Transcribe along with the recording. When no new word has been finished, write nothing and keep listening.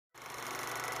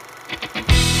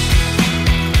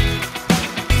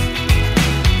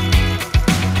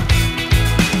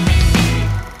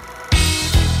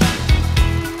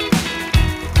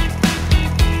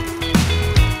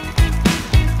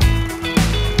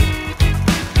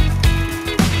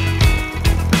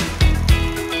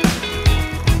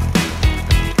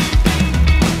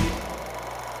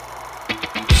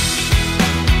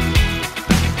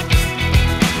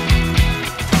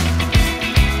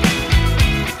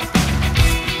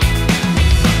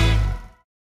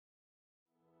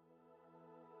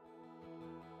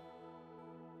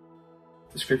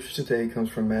scripture today comes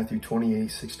from Matthew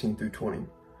 28:16 through 20.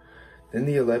 Then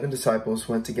the 11 disciples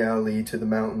went to Galilee to the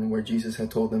mountain where Jesus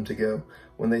had told them to go.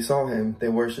 When they saw him, they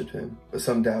worshipped him, but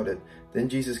some doubted. Then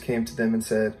Jesus came to them and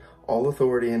said, "All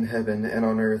authority in heaven and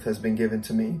on earth has been given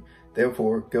to me.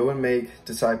 Therefore, go and make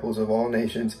disciples of all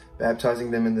nations,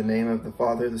 baptizing them in the name of the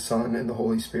Father, the Son, and the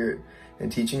Holy Spirit, and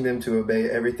teaching them to obey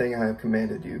everything I have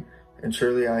commanded you. And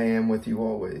surely I am with you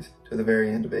always, to the very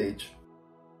end of age."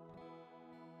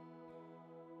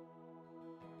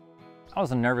 I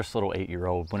was a nervous little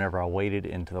 8-year-old whenever I waded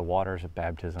into the waters of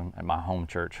baptism at my home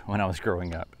church when I was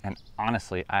growing up. And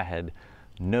honestly, I had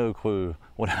no clue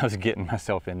what I was getting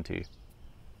myself into.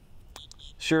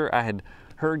 Sure, I had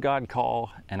heard God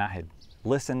call and I had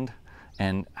listened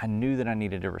and I knew that I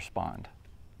needed to respond.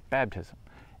 Baptism,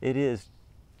 it is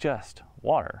just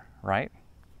water, right?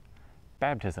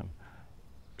 Baptism,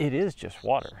 it is just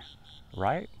water,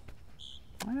 right?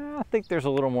 I think there's a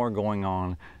little more going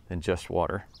on than just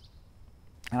water.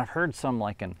 And I've heard some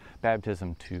liken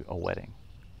baptism to a wedding.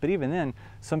 But even then,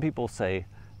 some people say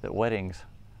that weddings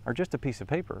are just a piece of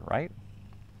paper, right?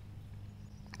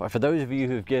 But for those of you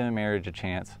who've given marriage a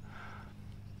chance,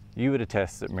 you would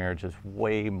attest that marriage is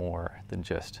way more than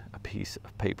just a piece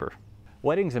of paper.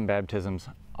 Weddings and baptisms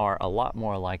are a lot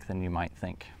more alike than you might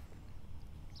think.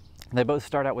 They both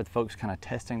start out with folks kind of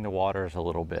testing the waters a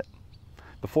little bit.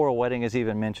 Before a wedding is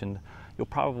even mentioned, you'll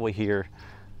probably hear,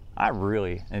 "I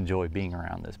really enjoy being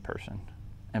around this person."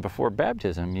 And before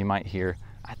baptism, you might hear,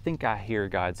 "I think I hear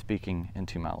God speaking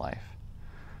into my life."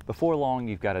 Before long,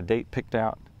 you've got a date picked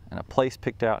out and a place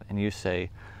picked out, and you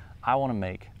say, "I want to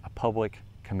make a public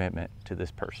commitment to this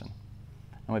person."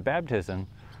 And with baptism,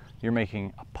 you're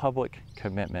making a public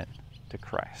commitment to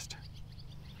Christ.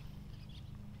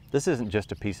 This isn't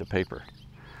just a piece of paper.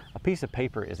 A piece of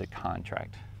paper is a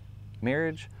contract.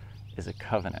 Marriage is a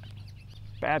covenant.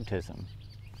 Baptism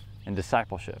and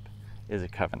discipleship is a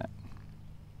covenant.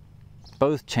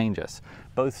 Both change us.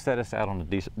 Both set us out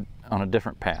on a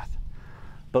different path.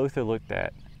 Both are looked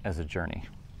at as a journey,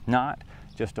 not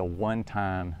just a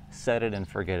one-time set it and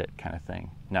forget it kind of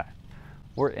thing. No,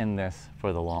 we're in this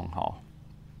for the long haul.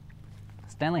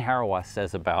 Stanley Hauerwas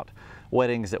says about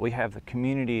weddings that we have the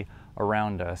community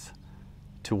around us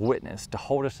to witness, to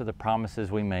hold us to the promises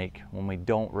we make when we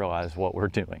don't realize what we're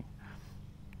doing.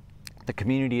 The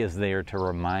community is there to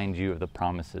remind you of the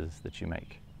promises that you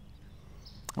make.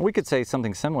 And we could say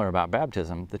something similar about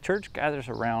baptism. The church gathers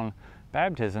around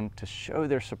baptism to show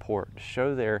their support, to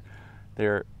show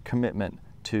their commitment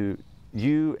to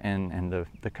you and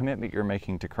the commitment you're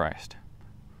making to Christ.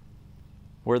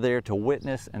 We're there to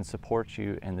witness and support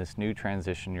you in this new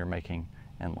transition you're making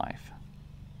in life.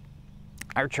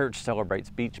 Our church celebrates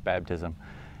beach baptism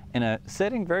in a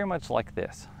setting very much like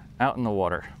this, out in the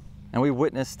water. And we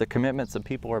witness the commitments that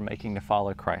people are making to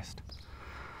follow Christ.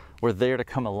 We're there to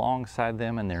come alongside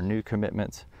them in their new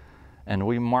commitments, and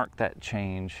we mark that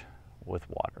change with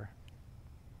water.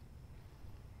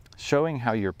 Showing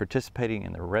how you're participating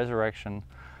in the resurrection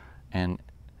and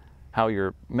how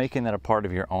you're making that a part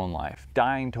of your own life,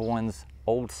 dying to one's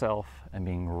old self and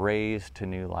being raised to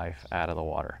new life out of the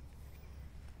water.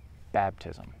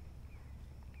 Baptism.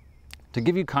 To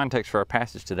give you context for our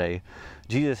passage today,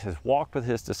 Jesus has walked with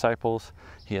his disciples.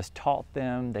 He has taught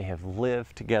them. They have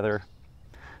lived together.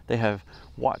 They have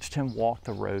watched him walk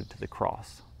the road to the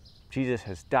cross. Jesus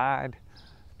has died.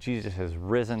 Jesus has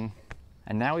risen.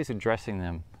 And now he's addressing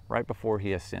them right before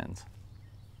he ascends.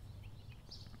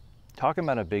 Talking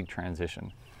about a big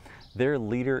transition. Their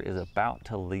leader is about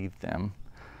to leave them.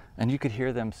 And you could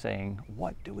hear them saying,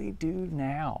 "What do we do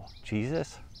now,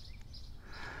 Jesus?"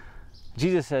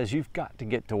 Jesus says, you've got to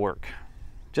get to work.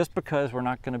 Just because we're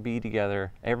not going to be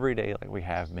together every day like we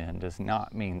have been does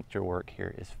not mean that your work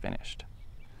here is finished.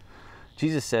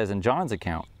 Jesus says in John's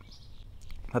account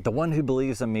that the one who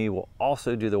believes in me will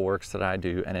also do the works that I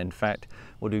do, and in fact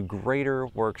will do greater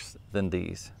works than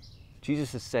these.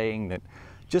 Jesus is saying that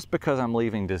just because I'm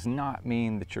leaving does not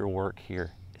mean that your work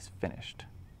here is finished.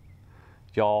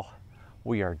 Y'all,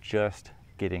 we are just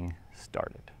getting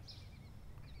started.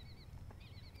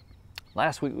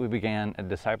 Last week we began a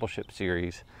discipleship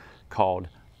series called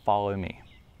Follow Me.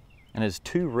 And it's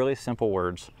two really simple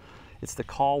words. It's the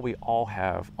call we all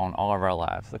have on all of our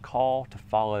lives, the call to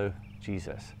follow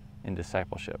Jesus in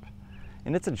discipleship.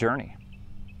 And it's a journey.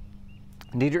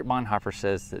 Dietrich Bonhoeffer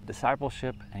says that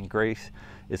discipleship and grace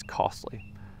is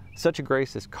costly. Such a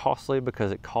grace is costly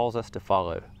because it calls us to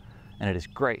follow, and it is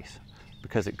grace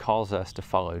because it calls us to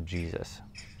follow Jesus.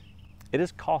 It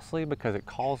is costly because it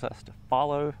calls us to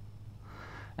follow,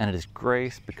 and it is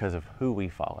grace because of who we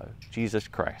follow, Jesus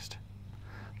Christ.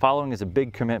 Following is a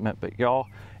big commitment, but y'all,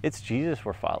 it's Jesus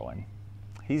we're following.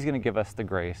 He's going to give us the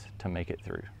grace to make it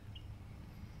through.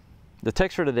 The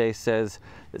text for today says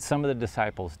that some of the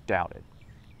disciples doubted.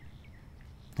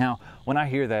 Now, when I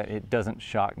hear that, it doesn't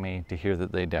shock me to hear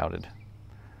that they doubted.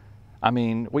 I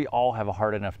mean, we all have a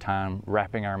hard enough time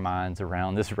wrapping our minds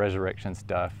around this resurrection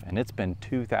stuff, and it's been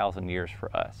 2,000 years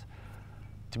for us.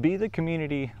 To be the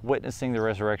community witnessing the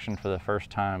resurrection for the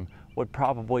first time would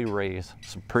probably raise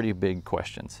some pretty big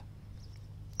questions.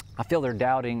 I feel their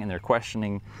doubting and their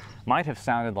questioning might have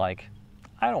sounded like,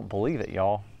 "I don't believe it,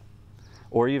 y'all."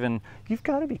 Or even, "You've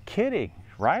got to be kidding,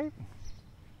 right?"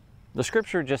 The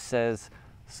scripture just says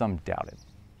some doubted.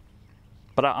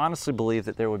 But I honestly believe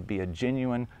that there would be a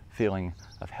genuine feeling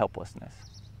of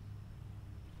helplessness.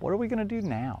 What are we going to do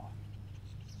now?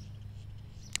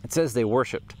 It says they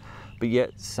worshiped, but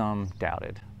yet some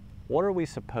doubted. What are we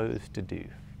supposed to do?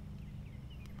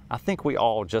 I think we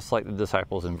all, just like the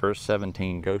disciples in verse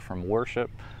 17, go from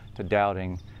worship to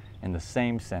doubting in the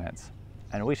same sentence,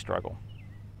 and we struggle.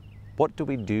 What do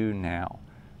we do now,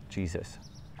 Jesus?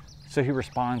 So he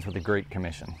responds with a great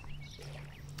commission.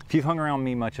 If you've hung around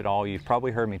me much at all, you've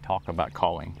probably heard me talk about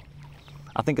calling.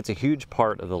 I think it's a huge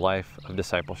part of the life of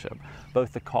discipleship,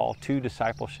 both the call to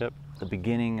discipleship, the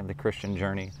beginning of the Christian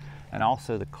journey, and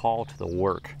also the call to the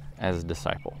work as a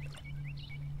disciple.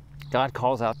 God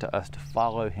calls out to us to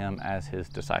follow him as his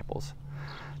disciples,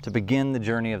 to begin the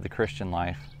journey of the Christian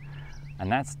life,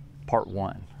 and that's part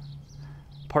one.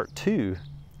 Part two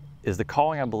is the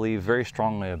calling I believe very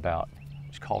strongly about,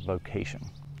 which is called vocation,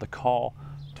 the call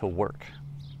to work.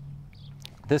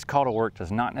 This call to work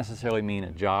does not necessarily mean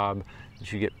a job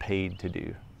that you get paid to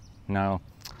do. No,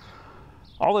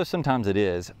 although sometimes it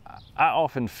is, I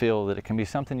often feel that it can be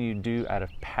something you do out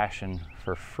of passion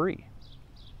for free.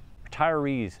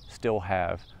 Retirees still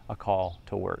have a call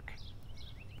to work.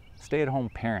 Stay-at-home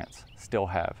parents still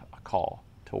have a call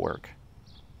to work.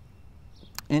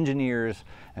 Engineers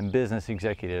and business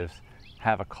executives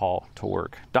have a call to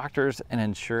work. Doctors and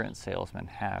insurance salesmen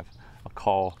have a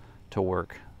call to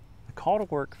work. The call to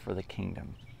work for the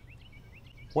kingdom.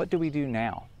 What do we do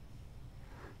now?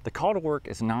 The call to work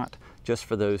is not just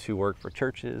for those who work for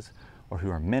churches or who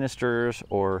are ministers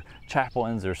or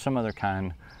chaplains or some other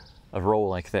kind of role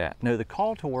like that. No, the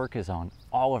call to work is on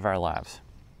all of our lives.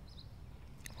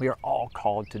 We are all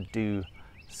called to do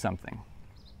something.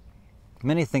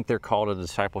 Many think their call to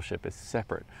discipleship is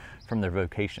separate from their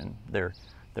vocation, their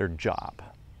job.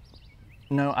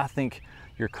 No, I think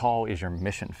your call is your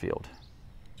mission field.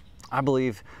 I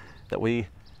believe that we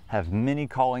have many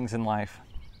callings in life,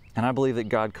 and I believe that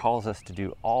God calls us to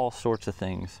do all sorts of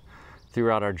things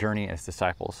throughout our journey as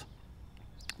disciples.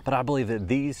 But I believe that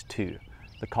these two,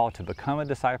 the call to become a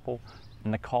disciple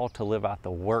and the call to live out the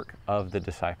work of the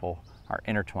disciple, are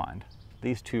intertwined.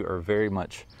 These two are very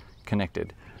much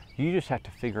connected. You just have to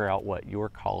figure out what your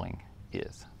calling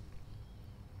is.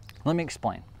 Let me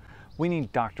explain. We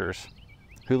need doctors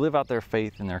who live out their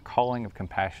faith in their calling of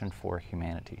compassion for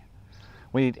humanity.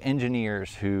 We need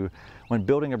engineers who, when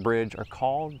building a bridge, are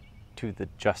called to the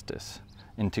justice,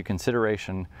 into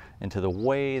consideration, into the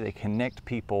way they connect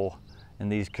people in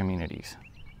these communities.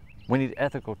 We need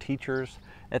ethical teachers,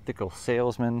 ethical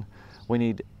salesmen. We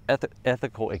need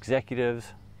ethical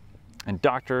executives and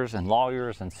doctors and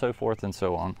lawyers and so forth and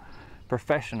so on.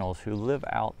 Professionals who live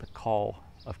out the call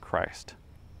of Christ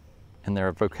and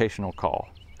their vocational call.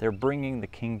 They're bringing the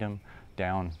kingdom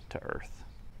down to earth.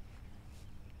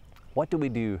 What do we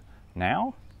do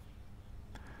now?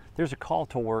 There's a call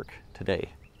to work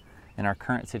today in our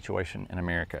current situation in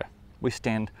America. We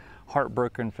stand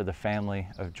heartbroken for the family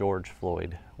of George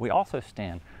Floyd. We also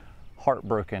stand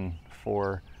heartbroken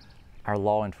for our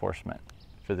law enforcement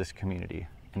for this community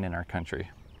and in our country.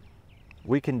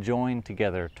 We can join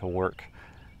together to work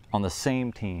on the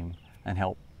same team and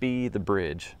help be the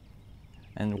bridge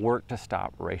and work to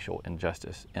stop racial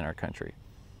injustice in our country.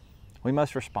 We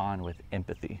must respond with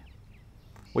empathy.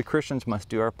 We Christians must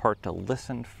do our part to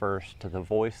listen first to the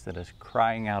voice that is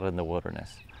crying out in the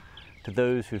wilderness, to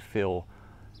those who feel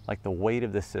like the weight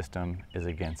of the system is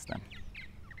against them.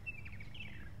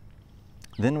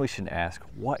 Then we should ask,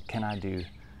 what can I do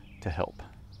to help?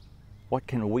 What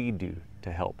can we do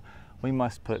to help? We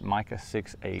must put Micah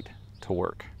 6:8 to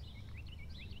work,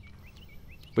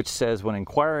 which says, when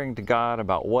inquiring to God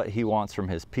about what he wants from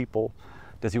his people,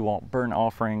 does he want burnt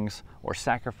offerings or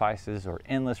sacrifices or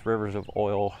endless rivers of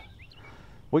oil?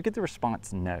 We get the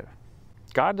response, no.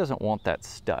 God doesn't want that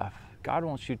stuff. God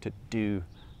wants you to do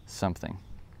something.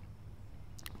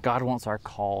 God wants our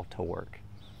call to work.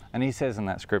 And he says in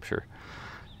that scripture,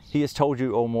 He has told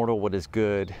you, O mortal, what is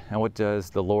good, and what does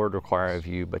the Lord require of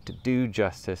you, but to do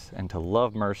justice, and to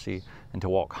love mercy, and to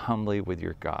walk humbly with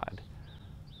your God.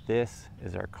 This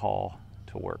is our call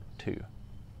to work too.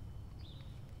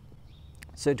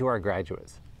 So to our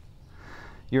graduates,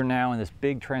 you're now in this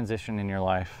big transition in your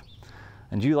life,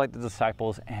 and you, like the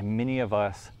disciples and many of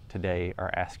us today,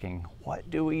 are asking, what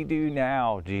do we do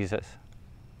now, Jesus?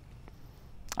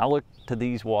 I look to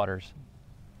these waters.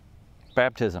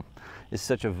 Baptism is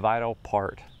such a vital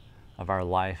part of our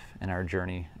life and our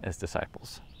journey as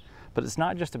disciples. But it's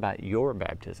not just about your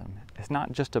baptism. It's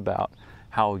not just about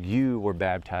how you were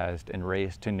baptized and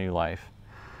raised to new life.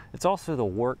 It's also the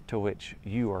work to which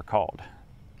you are called.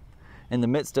 In the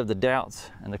midst of the doubts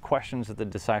and the questions of the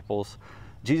disciples,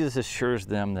 Jesus assures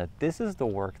them that this is the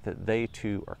work that they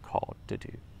too are called to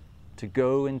do, to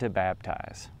go and to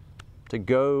baptize, to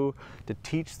go to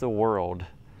teach the world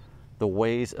the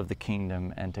ways of the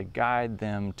kingdom and to guide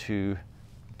them to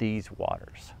these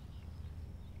waters.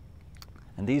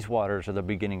 And these waters are the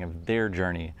beginning of their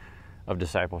journey of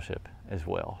discipleship as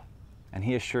well. And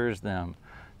he assures them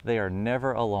they are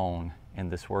never alone in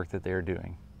this work that they are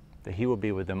doing, that he will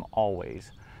be with them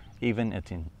always, even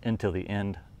until the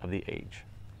end of the age.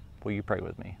 Will you pray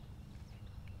with me?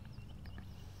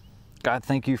 God,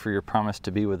 thank you for your promise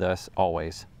to be with us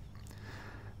always.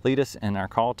 Lead us in our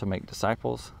call to make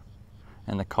disciples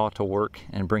and the call to work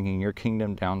in bringing your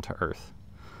kingdom down to earth.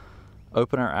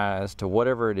 Open our eyes to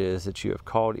whatever it is that you have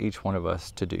called each one of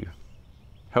us to do.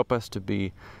 Help us to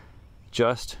be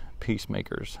just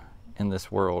peacemakers in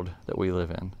this world that we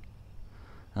live in,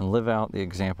 and live out the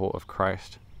example of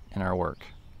Christ in our work.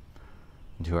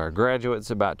 And to our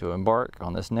graduates about to embark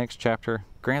on this next chapter,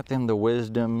 grant them the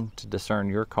wisdom to discern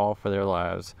your call for their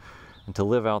lives and to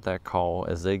live out that call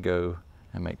as they go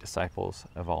and make disciples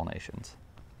of all nations.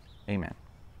 Amen.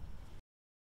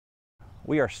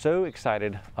 We are so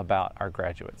excited about our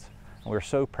graduates, and we're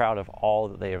so proud of all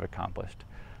that they have accomplished.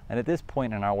 And at this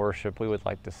point in our worship, we would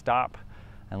like to stop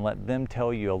and let them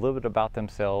tell you a little bit about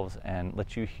themselves and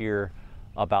let you hear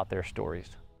about their stories.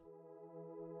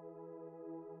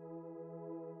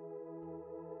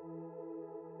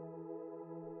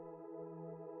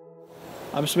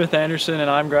 I'm Smith Anderson, and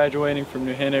I'm graduating from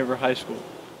New Hanover High School.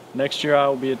 Next year I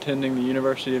will be attending the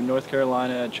University of North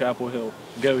Carolina at Chapel Hill.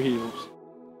 Go Heels!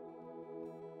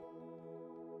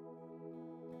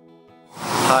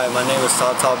 Hi, my name is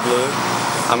Tata Blue.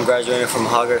 I'm graduating from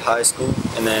Hoggard High School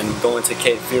and then going to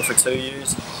Cape Fear for 2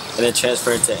 years and then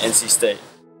transferring to NC State.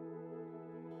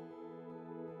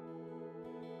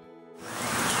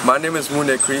 My name is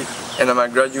Munde Cree, and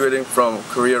I'm graduating from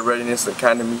Career Readiness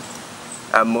Academy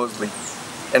at Mosley,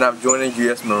 and I'm joining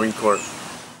U.S. Marine Corps.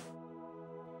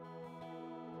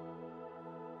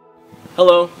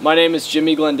 Hello, my name is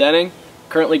Jimmy Glendenning,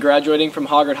 currently graduating from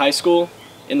Hoggard High School.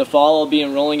 In the fall, I'll be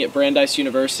enrolling at Brandeis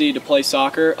University to play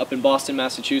soccer up in Boston,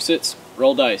 Massachusetts.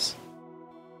 Roll dice.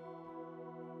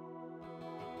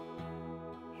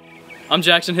 I'm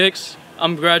Jackson Hicks.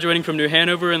 I'm graduating from New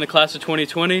Hanover in the class of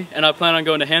 2020, and I plan on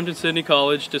going to Hampton-Sydney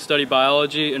College to study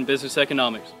biology and business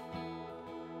economics.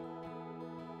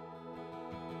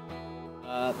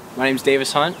 My name is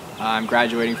Davis Hunt. I'm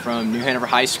graduating from New Hanover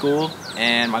High School,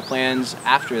 and my plans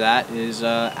after that is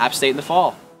App State in the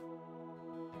fall.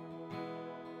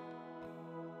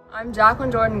 I'm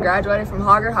Jacqueline Jordan, graduating from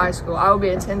Hoggard High School. I will be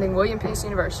attending William Peace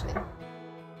University.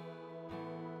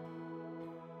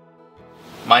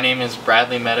 My name is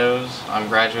Bradley Meadows. I'm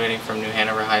graduating from New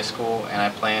Hanover High School, and I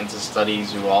plan to study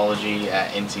zoology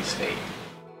at NC State.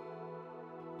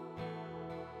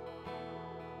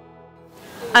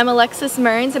 I'm Alexis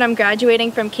Mearns, and I'm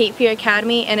graduating from Cape Fear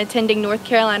Academy and attending North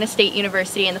Carolina State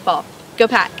University in the fall. Go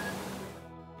Pack!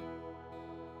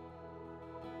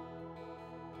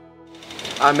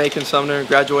 I'm Macon Sumner,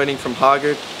 graduating from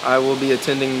Hoggard. I will be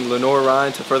attending Lenore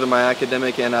Ryan to further my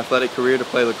academic and athletic career to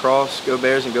play lacrosse. Go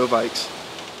Bears and go Vikes.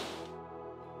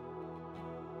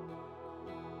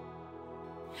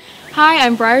 Hi,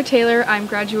 I'm Briar Taylor. I'm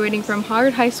graduating from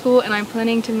Hoggard High School, and I'm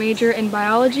planning to major in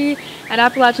biology at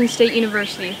Appalachian State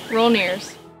University. Roll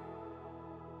Nears.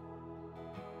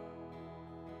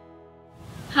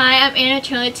 Hi, I'm Anna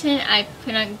Turlington. I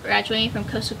plan on graduating from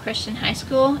Coastal Christian High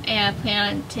School, and I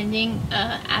plan on attending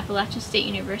Appalachian State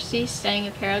University, studying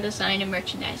apparel design and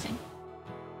merchandising.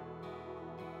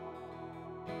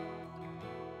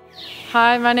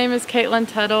 Hi, my name is Caitlin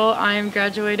Tuttle. I am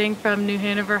graduating from New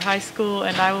Hanover High School,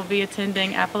 and I will be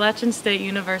attending Appalachian State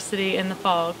University in the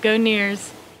fall. Go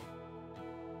Nears!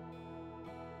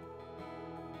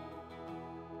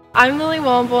 I'm Lily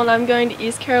Womble, and I'm going to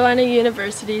East Carolina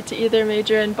University to either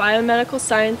major in biomedical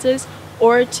sciences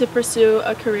or to pursue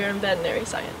a career in veterinary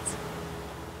science.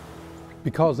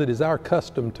 Because it is our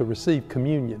custom to receive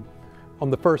communion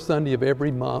on the first Sunday of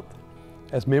every month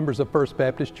as members of First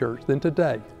Baptist Church, then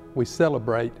today we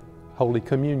celebrate Holy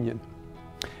Communion.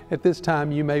 At this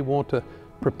time, you may want to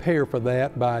prepare for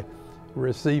that by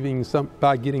getting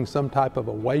some type of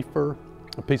a wafer,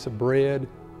 a piece of bread,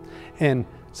 and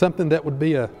something that would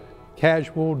be a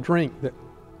casual drink that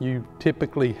you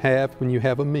typically have when you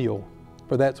have a meal.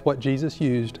 For that's what Jesus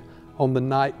used on the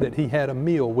night that he had a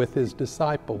meal with his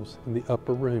disciples in the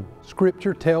upper room.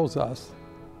 Scripture tells us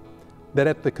that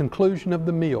at the conclusion of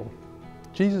the meal,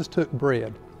 Jesus took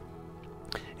bread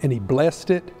and he blessed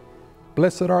it.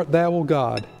 Blessed art thou, O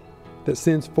God, that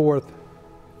sends forth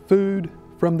food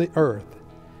from the earth.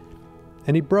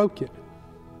 And he broke it.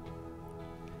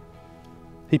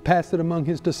 He passed it among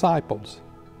his disciples.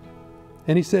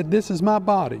 And he said, "This is my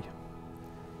body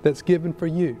that's given for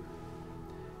you.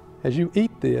 As you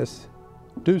eat this,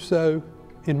 do so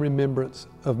in remembrance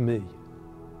of me."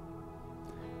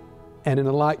 And in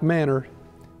a like manner,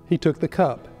 he took the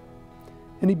cup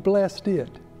and he blessed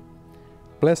it.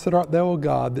 "Blessed art thou, O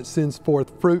God, that sends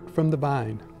forth fruit from the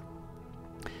vine."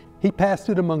 He passed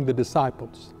it among the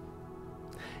disciples.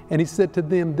 And he said to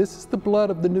them, "This is the blood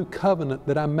of the new covenant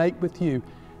that I make with you.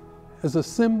 As a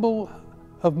symbol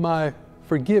of my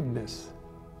forgiveness,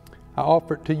 I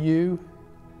offer it to you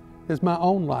as my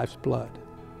own life's blood.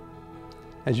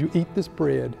 As you eat this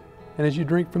bread and as you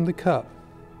drink from the cup,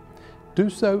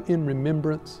 do so in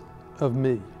remembrance of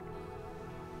me."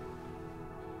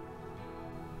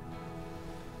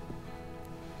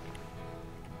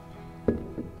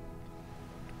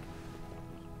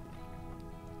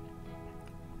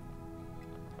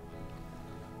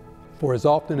 For as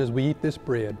often as we eat this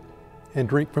bread and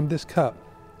drink from this cup,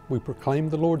 we proclaim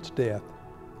the Lord's death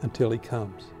until he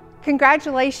comes.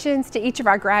 Congratulations to each of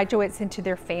our graduates and to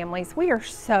their families. We are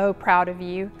so proud of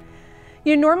you.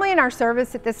 Normally in our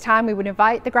service at this time, we would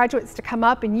invite the graduates to come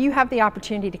up and you have the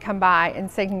opportunity to come by and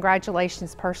say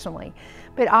congratulations personally.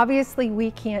 But obviously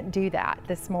we can't do that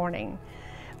this morning.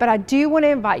 But I do want to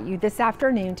invite you this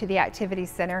afternoon to the Activity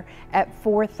Center at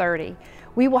 4:30.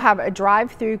 We will have a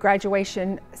drive-through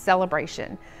graduation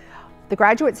celebration. The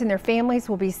graduates and their families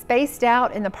will be spaced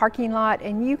out in the parking lot,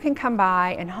 and you can come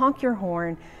by and honk your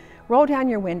horn, roll down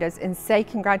your windows, and say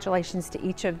congratulations to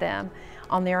each of them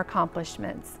on their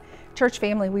accomplishments. Church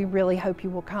family, we really hope you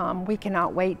will come. We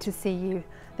cannot wait to see you.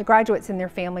 The graduates and their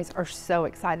families are so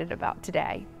excited about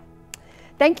today.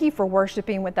 Thank you for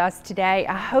worshiping with us today.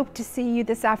 I hope to see you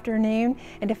this afternoon,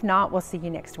 and if not, we'll see you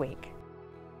next week.